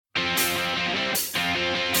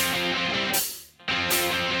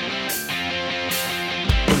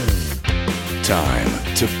Time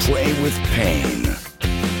to play with pain,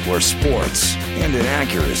 where sports and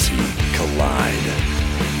inaccuracy collide.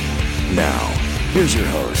 Now, here's your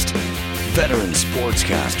host, veteran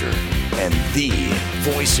sportscaster, and the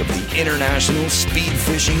voice of the International Speed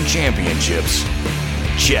Fishing Championships,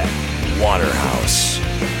 Chet Waterhouse.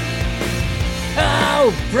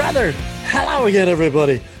 Oh, brother. Hello again,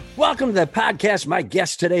 everybody. Welcome to the podcast. My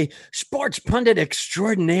guest today, sports pundit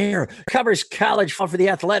extraordinaire, covers college football for The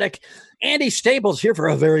Athletic. Andy Staples here for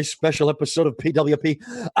a very special episode of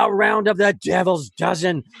PWP, a round of the Devil's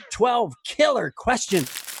Dozen, 12 killer questions,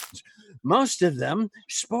 most of them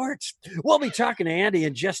sports. We'll be talking to Andy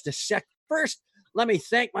in just a sec. First, let me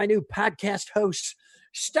thank my new podcast hosts,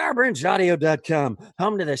 StarburnsAudio.com,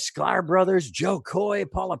 home to the Sklar Brothers, Joe Coy,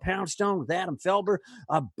 Paula Poundstone with Adam Felber,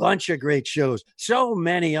 a bunch of great shows. So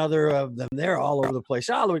many other of them. They're all over the place.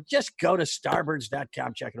 Just go to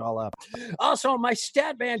Starburns.com, check it all out. Also, my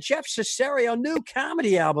stat man, Jeff Cesario, new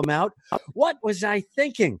comedy album out, What Was I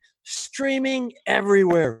Thinking? Streaming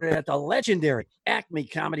everywhere at the legendary Acme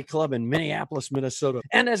Comedy Club in Minneapolis, Minnesota.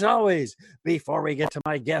 And as always, before we get to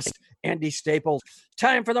my guest, Andy Staples,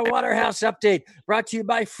 time for the Waterhouse Update, brought to you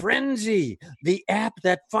by Frenzy, the app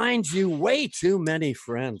that finds you way too many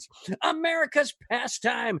friends. America's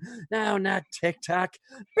pastime, now not TikTok,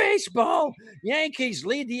 baseball. Yankees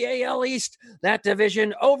lead the AL East, that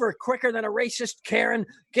division over quicker than a racist Karen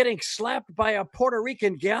getting slapped by a Puerto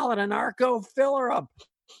Rican gal at an Arco filler-up.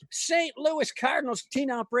 St. Louis Cardinals teen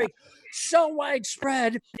outbreak so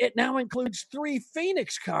widespread, it now includes 3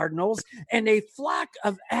 Phoenix Cardinals and a flock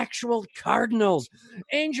of actual Cardinals.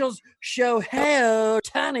 Angels Shohei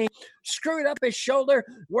Ohtani screwed up his shoulder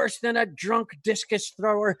worse than a drunk discus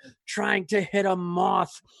thrower trying to hit a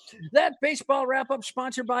moth. That baseball wrap-up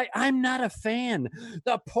sponsored by I'm Not a Fan,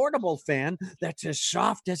 the portable fan that's as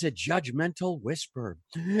soft as a judgmental whisper.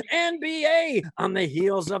 NBA, on the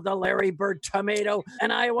heels of the Larry Bird tomato,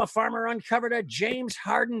 an Iowa farmer uncovered a James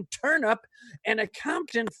Harden turnip, and a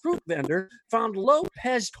Compton fruit vendor found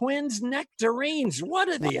Lopez twins nectarines. What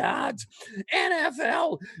are the odds?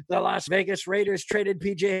 NFL, the Las Vegas Raiders traded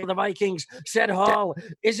PJ the Vikings, said Hall,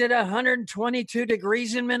 is it 122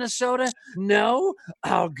 degrees in Minnesota? No,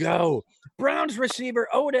 I'll go. Browns receiver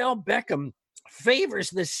Odell Beckham favors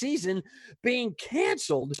the season being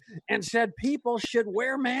canceled and said people should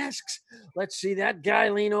wear masks. Let's see that guy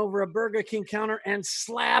lean over a Burger King counter and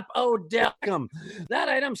slap Odell Beckham. That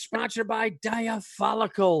item sponsored by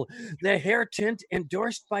Diafollicle, the hair tint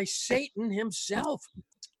endorsed by Satan himself.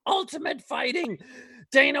 Ultimate Fighting.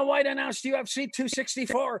 Dana White announced UFC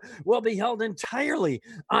 264 will be held entirely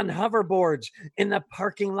on hoverboards in the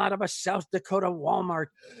parking lot of a South Dakota Walmart.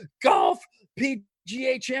 Golf.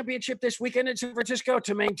 PGA Championship this weekend in San Francisco.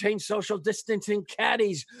 To maintain social distancing,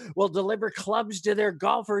 caddies will deliver clubs to their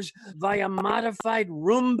golfers via modified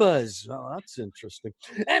Roombas. Oh, that's interesting.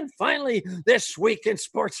 And finally, this week in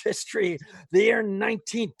sports history, the year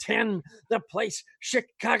 1910, the place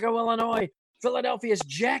Chicago, Illinois, Philadelphia's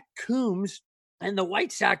Jack Coombs and the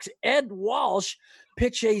White Sox Ed Walsh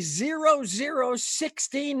pitch a 0-0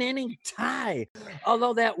 16-inning tie,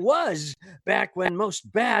 although that was back when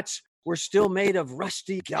most bats were still made of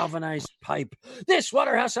rusty galvanized pipe. This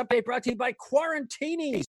Waterhouse Update brought to you by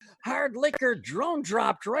Quarantinis. Hard liquor drone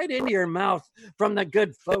dropped right into your mouth from the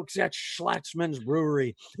good folks at Schlatzman's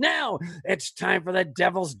Brewery. Now it's time for the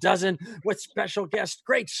Devil's Dozen with special guest,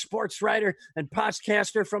 great sports writer and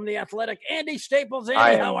podcaster from The Athletic, Andy Staples.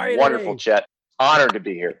 Andy, how are you wonderful, today? Chet. Honored to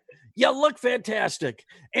be here. You look fantastic.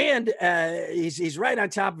 And he's right on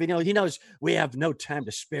top of it. He knows we have no time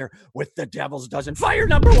to spare with the Devil's Dozen. Fire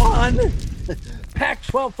number 1.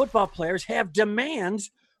 Pac-12 football players have demands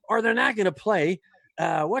or they're not going to play.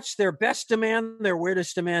 What's their best demand, their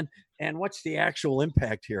weirdest demand, and what's the actual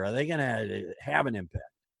impact here? Are they going to have an impact?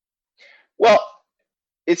 Well,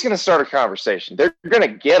 it's going to start a conversation. They're going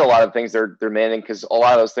to get a lot of things they're demanding because a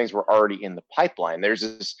lot of those things were already in the pipeline. There's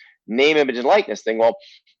this name, image, and likeness thing. Well,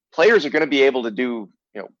 players are going to be able to do,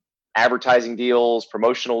 advertising deals,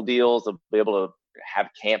 promotional deals. They'll be able to have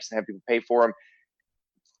camps and have people pay for them.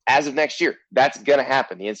 As of next year, that's going to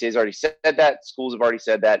happen. The NCAA's already said that. Schools have already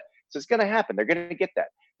said that. So it's going to happen. They're going to get that.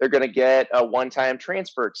 They're going to get a one-time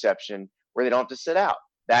transfer exception where they don't have to sit out.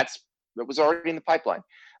 That was already in the pipeline.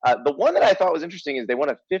 The one that I thought was interesting is they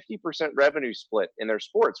want a 50% revenue split in their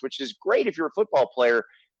sports, which is great if you're a football player.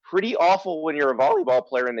 Pretty awful when you're a volleyball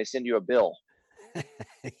player and they send you a bill.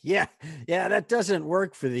 Yeah, that doesn't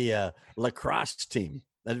work for the lacrosse team.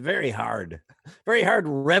 That's very hard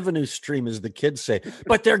revenue stream, as the kids say.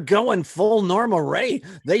 But they're going full Norma Ray.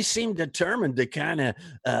 They seem determined to kind of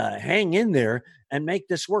hang in there and make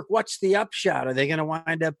this work. What's the upshot? Are they going to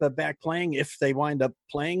wind up back playing if they wind up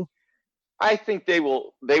playing? I think they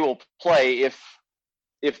will play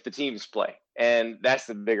if the teams play. And that's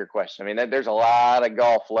the bigger question. I mean, there's a lot of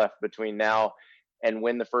golf left between now and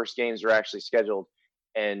when the first games are actually scheduled.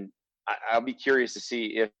 And I'll be curious to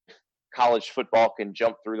see if college football can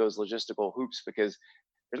jump through those logistical hoops, because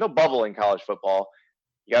there's no bubble in college football.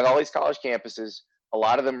 You got all these college campuses. A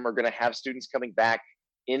lot of them are going to have students coming back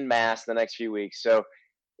in mass the next few weeks. So,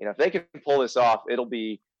 if they can pull this off, it'll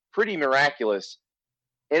be pretty miraculous.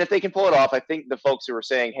 And if they can pull it off, I think the folks who are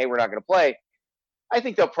saying, hey, we're not going to play, I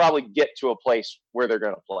think they'll probably get to a place where they're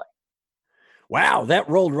going to play. Wow, that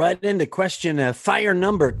rolled right into question fire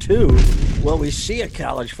number 2. Will we see a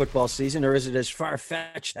college football season, or is it as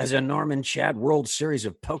far-fetched as a Norman Chad World Series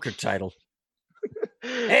of Poker title?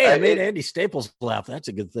 Hey, I made Andy Staples laugh. That's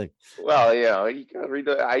a good thing. Well, you can read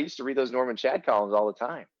I used to read those Norman Chad columns all the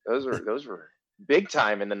time. Those were big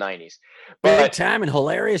time in the 90s. Big time and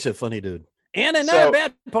hilarious, a funny dude. And not a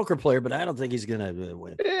bad poker player, but I don't think he's going to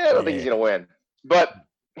win. Yeah, I don't think he's going to win. But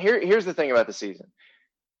here's the thing about the season.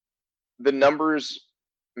 The numbers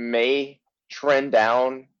may trend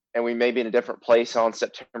down, and we may be in a different place on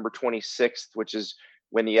September 26th, which is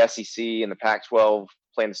when the SEC and the Pac-12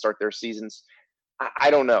 plan to start their seasons.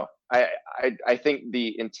 I don't know. I think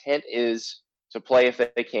the intent is to play if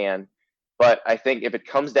they can, but I think if it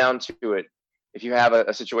comes down to it, if you have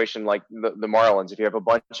a situation like the Marlins, if you have a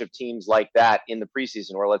bunch of teams like that in the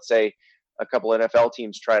preseason, or let's say a couple NFL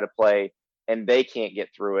teams try to play and they can't get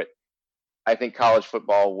through it, I think college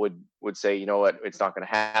football would say, you know what, it's not going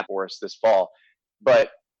to happen for us this fall.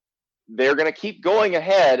 But they're going to keep going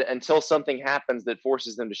ahead until something happens that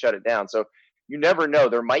forces them to shut it down. So you never know.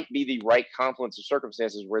 There might be the right confluence of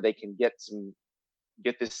circumstances where they can get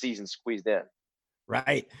this season squeezed in.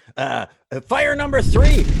 Right. Fire number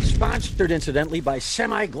 3, sponsored incidentally by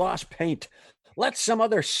Semi-Gloss Paint. Let some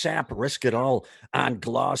other sap risk it all on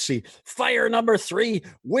Glossy. Fire number 3,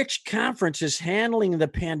 which conference is handling the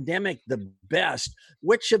pandemic the best?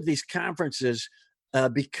 Which of these conferences,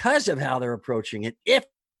 because of how they're approaching it, if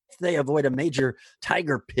they avoid a major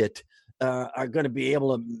tiger pit, are going to be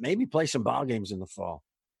able to maybe play some ball games in the fall?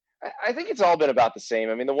 I think it's all been about the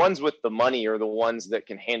same. I mean, the ones with the money are the ones that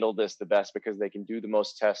can handle this the best because they can do the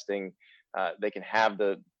most testing. They can have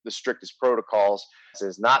the strictest protocols. This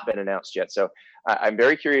has not been announced yet. So I'm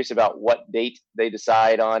very curious about what date they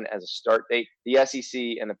decide on as a start date. The SEC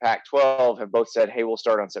and the Pac-12 have both said, hey, we'll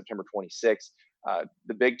start on September 26th.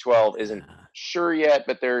 The Big 12 isn't sure yet,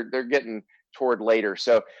 but they're getting toward later.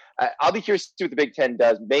 So I'll be curious to see what the Big 10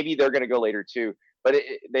 does. Maybe they're going to go later too. But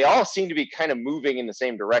they all seem to be kind of moving in the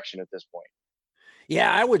same direction at this point.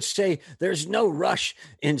 Yeah, I would say there's no rush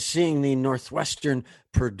in seeing the Northwestern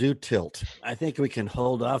Purdue tilt. I think we can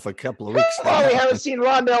hold off a couple of weeks. Oh, we haven't seen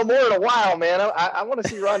Rondale Moore in a while, man. I want to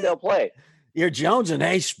see Rondale play. You're Jones and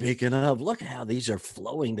hey, speaking of, look how these are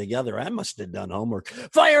flowing together. I must have done homework.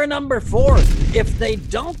 Fire number 4. If they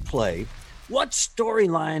don't play, what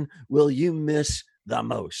storyline will you miss the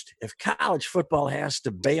most? If college football has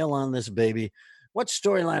to bail on this baby, what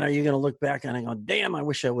storyline are you going to look back on and go, damn, I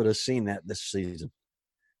wish I would have seen that this season?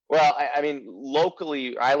 Well, I mean,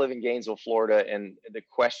 locally, I live in Gainesville, Florida, and the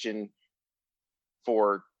question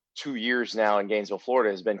for 2 years now in Gainesville,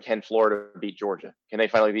 Florida has been, can Florida beat Georgia? Can they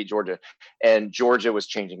finally beat Georgia? And Georgia was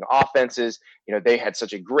changing offenses. They had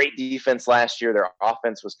such a great defense last year. Their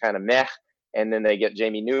offense was kind of meh. And then they get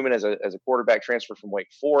Jamie Newman as a quarterback transfer from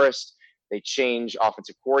Wake Forest. They change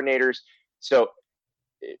offensive coordinators. So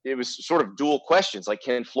it was sort of dual questions, like,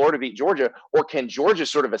 can Florida beat Georgia, or can Georgia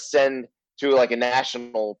sort of ascend to like a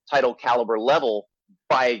national title caliber level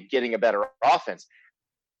by getting a better offense?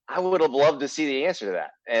 I would have loved to see the answer to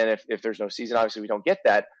that. And if there's no season, obviously we don't get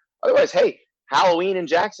that. Otherwise, hey, Halloween in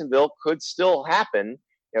Jacksonville could still happen.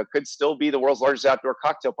 Could still be the world's largest outdoor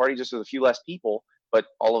cocktail party, just with a few less people, but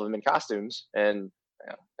all of them in costumes. And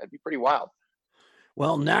that'd be pretty wild.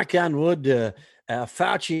 Well, knock on wood,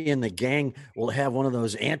 Fauci and the gang will have one of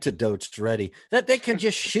those antidotes ready that they can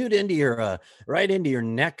just shoot into your right into your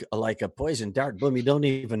neck like a poison dart. Boom, you don't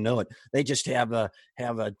even know it. They just have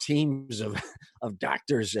teams of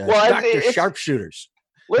doctors, doctor sharpshooters.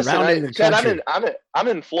 Listen, I'm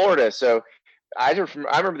in Florida, so I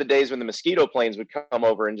remember the days when the mosquito planes would come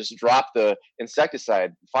over and just drop the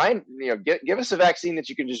insecticide. Give us a vaccine that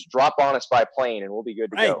you can just drop on us by plane, and we'll be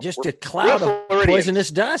good to go. Right, just a cloud of poisonous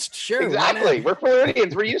dust. Sure, exactly. We're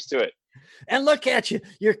Floridians. We're used to it. And look at you.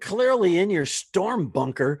 You're clearly in your storm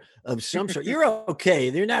bunker of some sort. You're okay.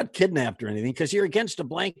 You're not kidnapped or anything because you're against a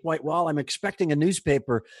blank white wall. I'm expecting a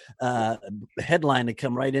newspaper headline to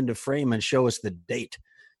come right into frame and show us the date.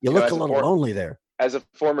 You look a little lonely there. as a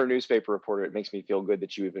former newspaper reporter, it makes me feel good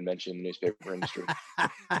that you even mentioned the newspaper industry.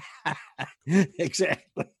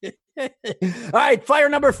 Exactly. All right, fire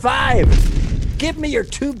number 5. Give me your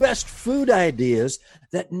 2 best food ideas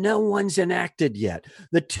that no one's enacted yet.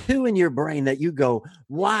 The 2 in your brain that you go,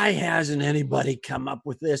 why hasn't anybody come up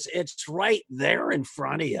with this? It's right there in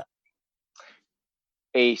front of you.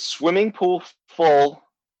 A swimming pool full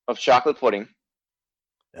of chocolate pudding,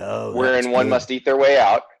 wherein one must eat their way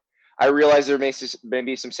out. I realize there may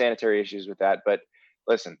be some sanitary issues with that, but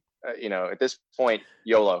listen, at this point,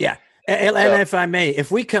 YOLO. Yeah. And if I may, if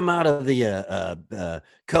we come out of the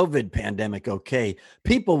COVID pandemic, okay,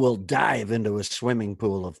 people will dive into a swimming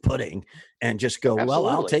pool of pudding and just go, Absolutely. well,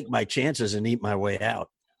 I'll take my chances and eat my way out.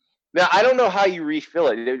 Now, I don't know how you refill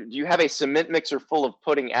it. Do you have a cement mixer full of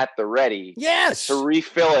pudding at the ready? Yes. To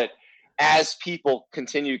refill it as people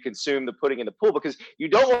continue to consume the pudding in the pool? Because you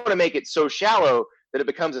don't want to make it so shallow that it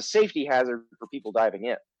becomes a safety hazard for people diving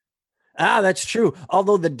in. That's true.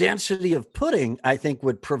 Although the density of pudding, I think,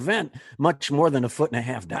 would prevent much more than a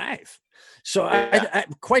 1.5-foot dive. So Yeah. I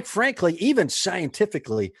quite frankly, even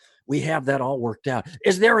scientifically, we have that all worked out.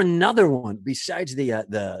 Is there another one besides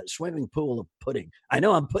the swimming pool of pudding? I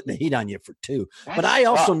know I'm putting the heat on you for 2, but I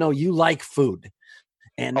also know you like food.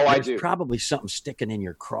 And I there's do. probably something sticking in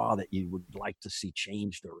your craw that you would like to see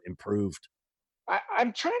changed or improved.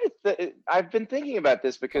 I'm trying to I've been thinking about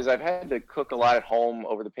this because I've had to cook a lot at home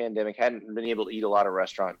over the pandemic, hadn't been able to eat a lot of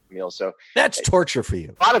restaurant meals. So that's torture for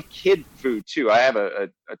you. A lot of kid food too. I have a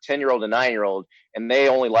 10-year-old and 9-year-old, and they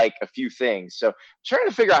only like a few things. So I'm trying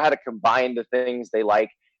to figure out how to combine the things they like.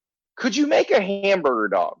 Could you make a hamburger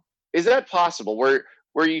dog? Is that possible? Where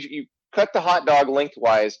you cut the hot dog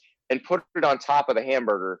lengthwise and put it on top of the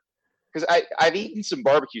hamburger? Because I've eaten some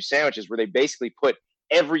barbecue sandwiches where they basically put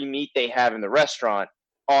every meat they have in the restaurant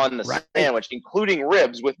on the sandwich, including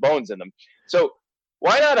ribs with bones in them. So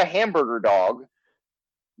why not a hamburger dog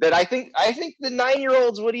that I think the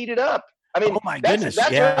 9-year-olds would eat it up? I mean, oh my goodness,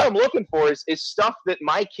 that's what I'm looking for is stuff that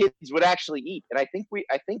my kids would actually eat. And I think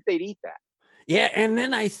they'd eat that. Yeah, and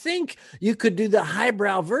then I think you could do the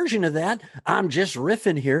highbrow version of that. I'm just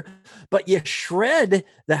riffing here, but you shred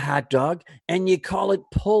the hot dog and you call it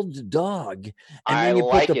pulled dog, and then you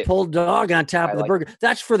put the pulled dog on top of the burger.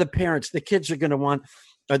 That's for the parents. The kids are going to want,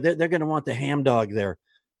 they're going to want the ham dog there.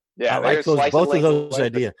 Yeah, I like both of those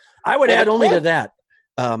ideas. I would add only to that.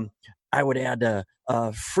 I would add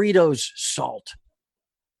Fritos salt.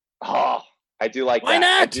 Oh, I do like that. Why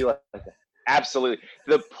not? I do like that. Absolutely.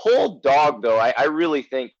 The pulled dog, though, I really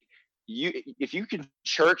think if you can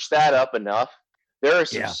church that up enough, there are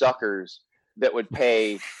some suckers that would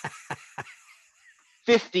pay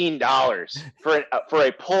 $15 for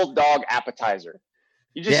a pulled dog appetizer.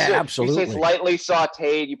 You just absolutely. You say it's lightly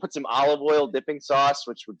sauteed. You put some olive oil dipping sauce,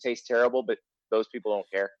 which would taste terrible, but those people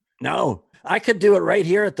don't care. No, I could do it right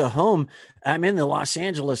here at the home. I'm in the Los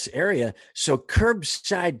Angeles area, so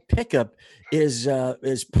curbside pickup is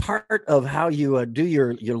part of how you do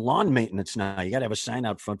your lawn maintenance now. You got to have a sign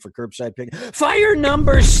out front for curbside pickup. Fire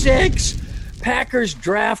number 6, Packers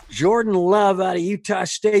draft Jordan Love out of Utah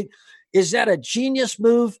State. Is that a genius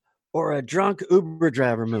move or a drunk Uber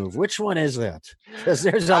driver move? Which one is that? Because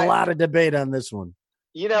there's a lot of debate on this one.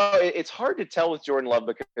 It's hard to tell with Jordan Love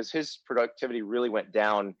because his productivity really went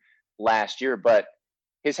down last year, but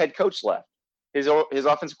his head coach left. His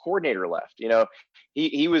offensive coordinator left.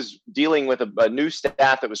 He was dealing with a new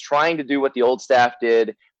staff that was trying to do what the old staff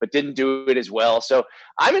did, but didn't do it as well. So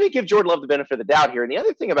I'm going to give Jordan Love the benefit of the doubt here. And the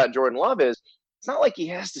other thing about Jordan Love is it's not like he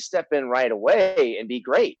has to step in right away and be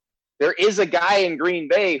great. There is a guy in Green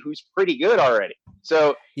Bay who's pretty good already.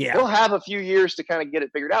 So he'll have a few years to kind of get it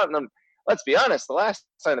figured out. And then, let's be honest, the last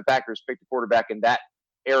time the Packers picked a quarterback in that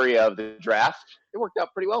area of the draft, it worked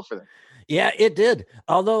out pretty well for them. Yeah, it did.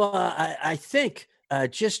 Although I think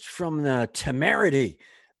just from the temerity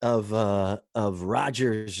of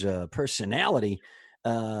Rodgers' personality,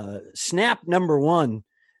 snap number 1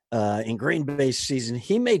 in Green Bay's season,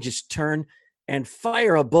 he may just turn and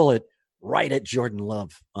fire a bullet right at Jordan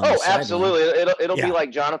Love. Oh, absolutely. It'll be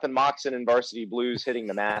like Jonathan Moxon in Varsity Blues hitting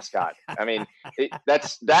the mascot. I mean,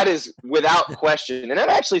 that is without question. And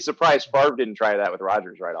I'm actually surprised Favre didn't try that with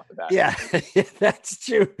Rodgers right off the bat. Yeah, that's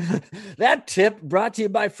true. That tip brought to you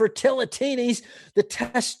by Fertilitinis, the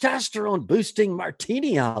testosterone boosting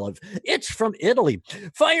martini olive. It's from Italy.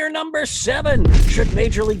 Fire number 7. Should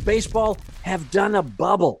Major League Baseball have done a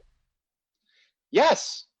bubble?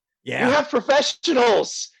 Yes. Yeah. You have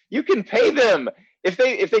professionals. You can pay them. If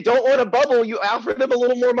they don't want a bubble, you offer them a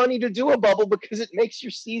little more money to do a bubble because it makes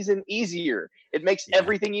your season easier. It makes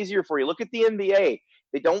everything easier for you. Look at the NBA.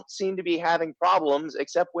 they don't seem to be having problems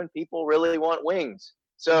except when people really want wings.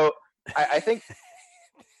 So I think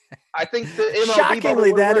the MLB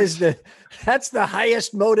shockingly, that's the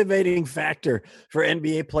highest motivating factor for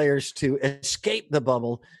NBA players to escape the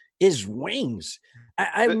bubble is wings.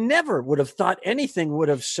 I never would have thought anything would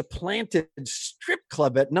have supplanted strip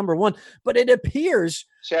club at number one, but it appears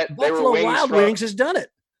Chet, Buffalo Wild Wings has done it.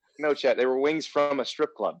 No, Chet, they were wings from a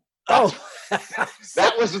strip club.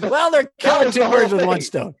 That was they're killing two birds with one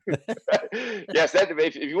stone. Yes,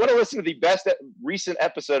 if you want to listen to the best recent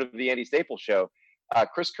episode of the Andy Staples Show,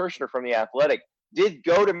 Chris Kirshner from The Athletic did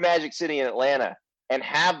go to Magic City in Atlanta and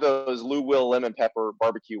have those Lou Will lemon pepper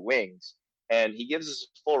barbecue wings, and he gives us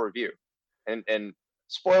a full review. And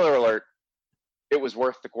spoiler alert, it was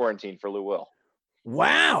worth the quarantine for Lou Will.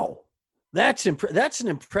 Wow. That's an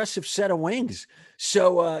impressive set of wings.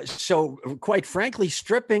 So quite frankly,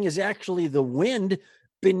 stripping is actually the wind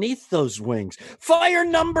beneath those wings. Fire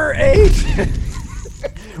number 8.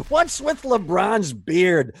 What's with LeBron's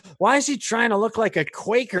beard? Why is he trying to look like a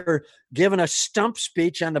Quaker giving a stump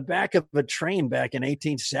speech on the back of a train back in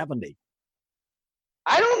 1870?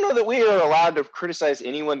 I don't know that we are allowed to criticize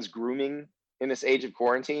anyone's grooming in this age of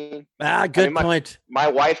quarantine. Good point. My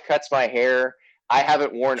wife cuts my hair. I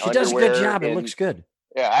haven't worn underwear. She does a good job. It looks good.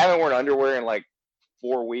 Yeah, I haven't worn underwear in like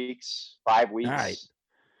 4 weeks, 5 weeks. All right.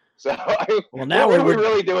 So, now what are we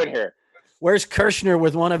really doing here? Where's Kirshner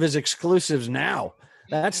with one of his exclusives now?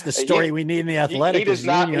 That's the story we need in The Athletic. He does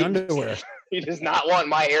not underwear. He does not want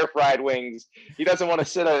my air fried wings. He doesn't want to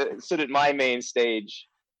sit at my main stage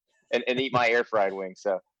and eat my air fried wings.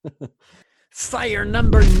 So, fire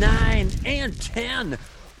number 9 and 10.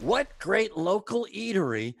 What great local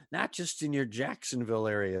eatery, not just in your Jacksonville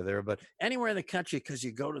area there, but anywhere in the country, because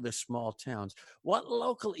you go to the small towns. What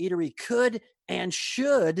local eatery could and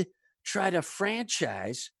should try to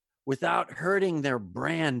franchise without hurting their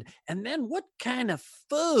brand? And then what kind of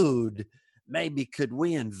food maybe could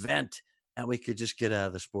we invent and we could just get out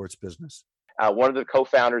of the sports business? One of the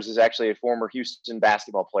co-founders is actually a former Houston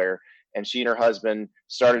basketball player, and she and her husband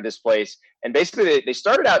started this place. And basically, they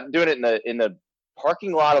started out doing it in the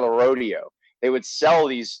parking lot of the rodeo. They would sell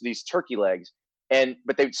these turkey legs,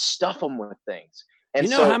 but they would stuff them with things. And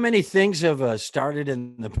you know how many things have started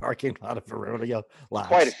in the parking lot of a rodeo? Lots.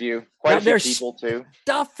 Quite a few. Quite a few people too.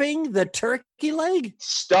 Stuffing the turkey leg?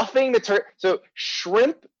 Stuffing the turkey. So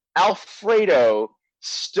shrimp Alfredo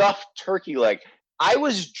stuffed turkey leg. I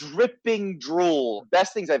was dripping drool.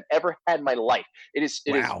 Best things I've ever had in my life. It is.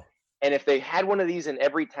 And if they had one of these in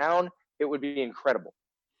every town, it would be incredible.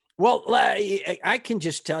 Well, I can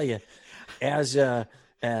just tell you, as a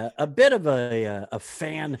bit of a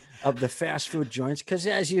fan of the fast food joints, because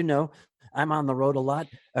as you know, I'm on the road a lot,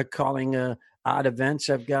 calling odd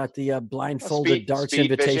events. I've got the blindfolded darts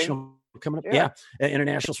invitational coming up. Yeah.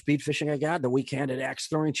 International speed fishing. I got the weekend at axe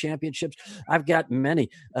throwing championships. I've got many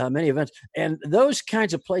events, and those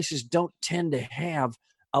kinds of places don't tend to have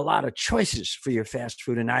a lot of choices for your fast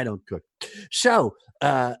food, and I don't cook. So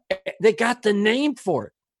they got the name for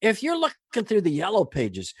it. If you're looking through the yellow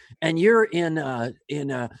pages and you're in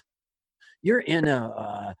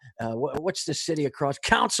what's the city across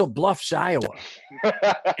Council Bluffs, Iowa,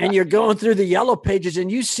 and you're going through the yellow pages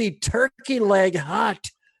and you see Turkey Leg Hut,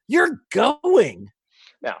 you're going.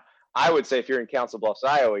 Now, I would say if you're in Council Bluffs,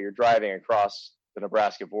 Iowa, you're driving across the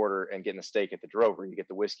Nebraska border and getting a steak at the Drover. You get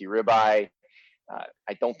the whiskey ribeye.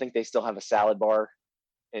 I don't think they still have a salad bar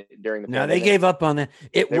during the No, they gave up on that.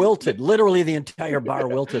 It wilted. Literally, the entire bar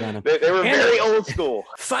wilted on them. They were very old school.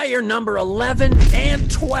 Fire number 11 and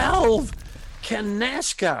 12. Can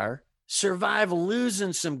NASCAR survive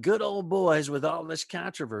losing some good old boys with all this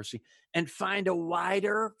controversy and find a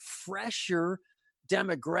wider, fresher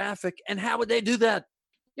demographic? And how would they do that?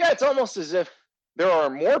 Yeah, it's almost as if there are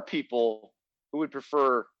more people who would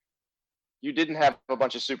prefer you didn't have a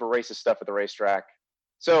bunch of super racist stuff at the racetrack.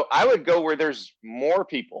 So I would go where there's more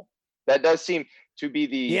people. That does seem to be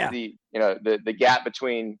the gap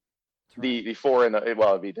between the four and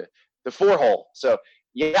it'd be the 4 hole. So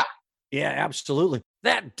yeah. Yeah, absolutely.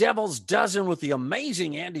 That Devil's Dozen with the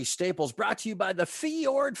amazing Andy Staples, brought to you by the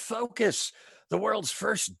Fjord Focus, the world's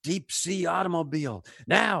first deep sea automobile.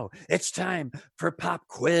 Now it's time for Pop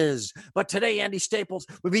Quiz. But today, Andy Staples,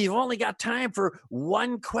 we've only got time for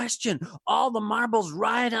one question. All the marbles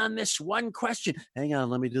ride on this one question. Hang on,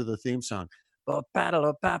 let me do the theme song. Pop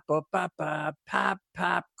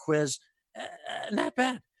quiz. Not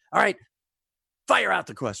bad. All right, fire out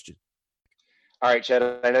the question. All right, Chad,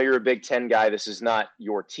 I know you're a Big Ten guy. This is not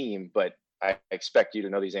your team, but I expect you to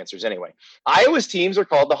know these answers anyway. Iowa's teams are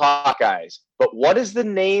called the Hawkeyes, but what is the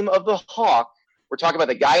name of the hawk? We're talking about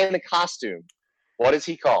the guy in the costume. What is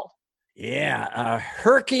he called? Yeah,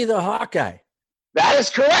 Herky the Hawkeye. That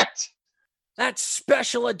is correct. That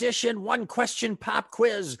special edition one-question pop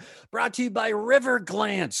quiz brought to you by River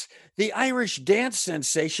Glance, the Irish dance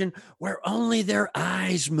sensation where only their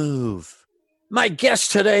eyes move. My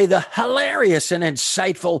guest today, the hilarious and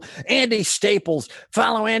insightful Andy Staples.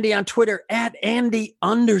 Follow Andy on Twitter at Andy_Staples.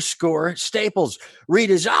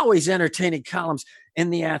 Read his always entertaining columns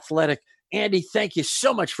in The Athletic. Andy, thank you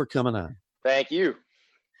so much for coming on. Thank you.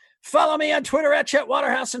 Follow me on Twitter at Chet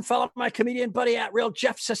Waterhouse and follow my comedian buddy at Real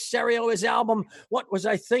Jeff Cesario. His album, What Was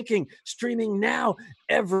I Thinking? Streaming now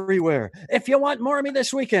everywhere. If you want more of me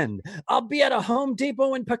this weekend, I'll be at a Home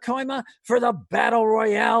Depot in Pacoima for the Battle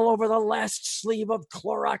Royale over the last sleeve of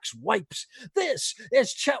Clorox wipes. This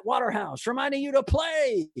is Chet Waterhouse reminding you to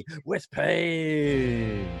play with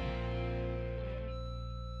pain.